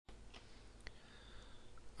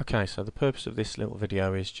Okay, so the purpose of this little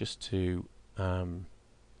video is just to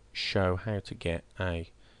show how to get a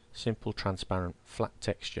simple, transparent, flat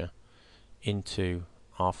texture into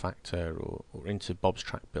rFactor or into Bob's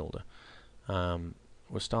Track Builder.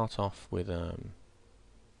 We'll start off with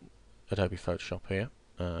Adobe Photoshop here,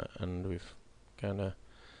 and we're going to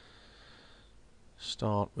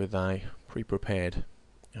start with a pre-prepared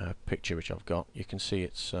picture which I've got. You can see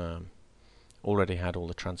it's already had all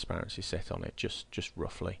the transparency set on it, just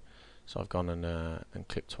roughly. So I've gone and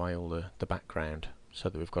clipped away all the background so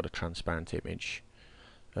that we've got a transparent image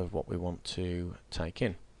of what we want to take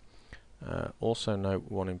in. Also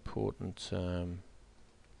note one important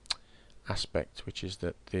aspect, which is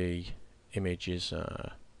that the image is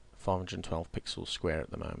 512 pixels square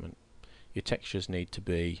at the moment. Your textures need to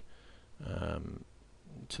be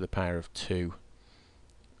to the power of 2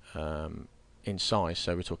 in size,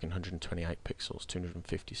 so we're talking 128 pixels,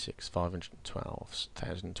 256, 512,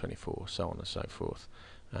 1024, so on and so forth.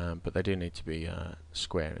 But they do need to be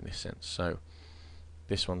square in this sense. So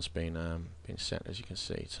this one's been set, as you can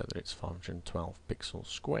see, so that it's 512 pixels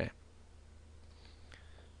square.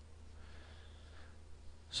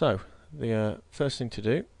 So the first thing to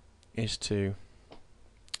do is to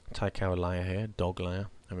take our layer here, dog layer,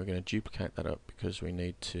 and we're going to duplicate that up because we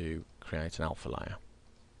need to create an alpha layer.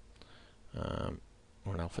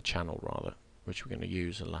 Or an alpha channel rather, which we're going to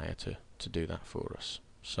use a layer to do that for us.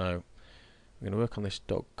 So we're going to work on this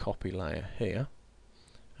dog copy layer here,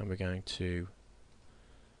 and we're going to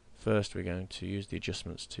use the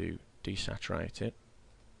adjustments to desaturate it,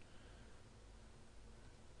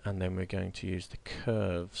 and then we're going to use the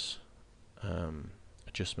curves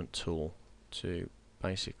adjustment tool to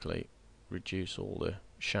basically reduce all the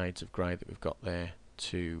shades of grey that we've got there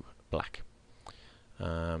to black.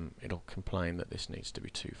 It'll complain that this needs to be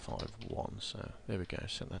 251, so there we go,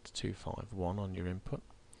 set that to 251 on your input,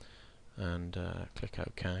 and click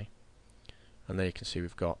OK, and there you can see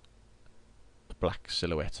we've got the black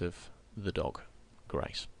silhouette of the dog,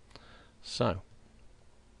 Grace. So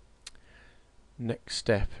next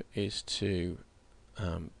step is to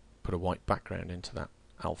put a white background into that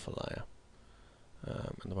alpha layer,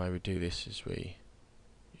 and the way we do this is we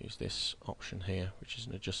use this option here, which is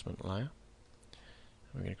an adjustment layer.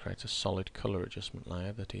 We're going to create a solid color adjustment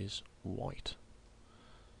layer that is white,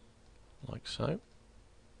 like so.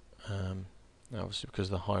 Now obviously because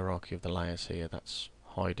of the hierarchy of the layers here, that's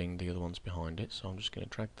hiding the other ones behind it, so I'm just going to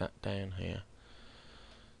drag that down here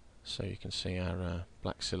so you can see our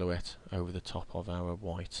black silhouette over the top of our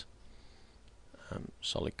white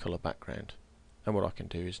solid color background. And what I can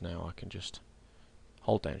do is now I can just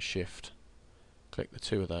hold down shift, click the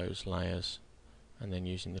two of those layers, and then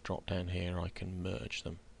using the drop down here I can merge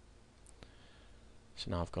them.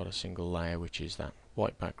 So now I've got a single layer which is that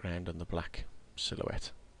white background and the black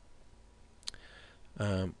silhouette.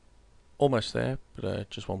 Almost there,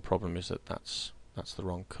 but just one problem is that that's the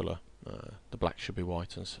wrong colour. The black should be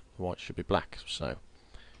white and the white should be black, so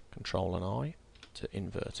Control and I to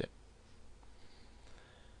invert it.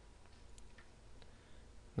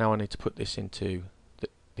 Now I need to put this into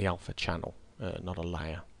the alpha channel, not a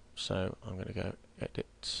layer. So I'm going to go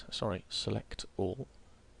select all,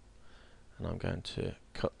 and I'm going to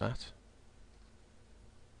cut that.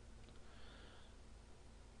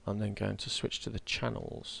 I'm then going to switch to the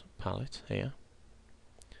channels palette here,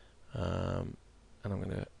 and I'm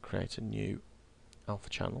going to create a new alpha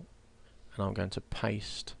channel, and I'm going to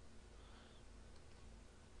paste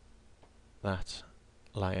that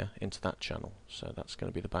layer into that channel. So that's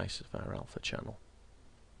going to be the base of our alpha channel.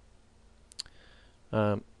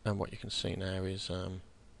 And what you can see now is, if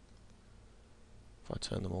I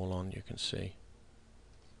turn them all on, you can see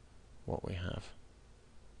what we have.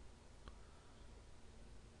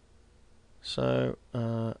 So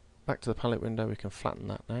back to the palette window, we can flatten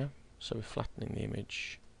that now. So we're flattening the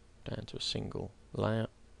image down to a single layer,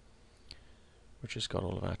 which has got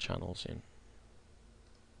all of our channels in.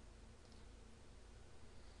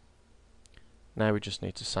 Now we just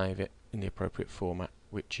need to save it in the appropriate format,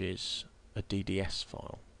 which is a DDS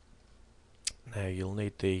file. Now you'll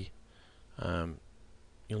need the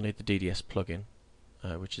DDS plugin,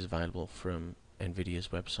 which is available from NVIDIA's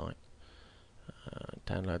website.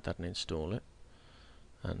 Download that and install it.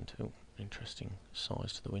 And interesting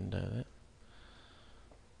size to the window there.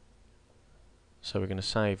 So we're going to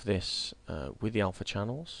save this with the alpha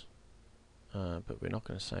channels, but we're not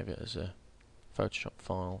going to save it as a Photoshop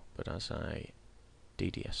file, but as a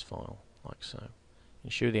DDS file, like so.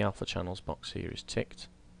 Ensure the alpha channels box here is ticked,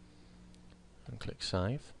 and click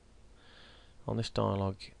save. On this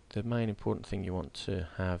dialog the main important thing you want to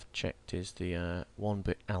have checked is the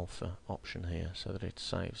 1-bit alpha option here, so that it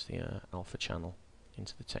saves the alpha channel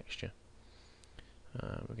into the texture.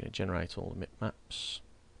 We're going to generate all the bitmaps,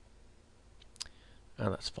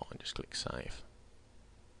 and that's fine, just click save.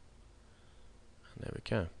 And there we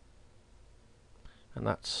go. And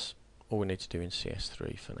that's all we need to do in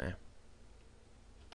CS3 for now.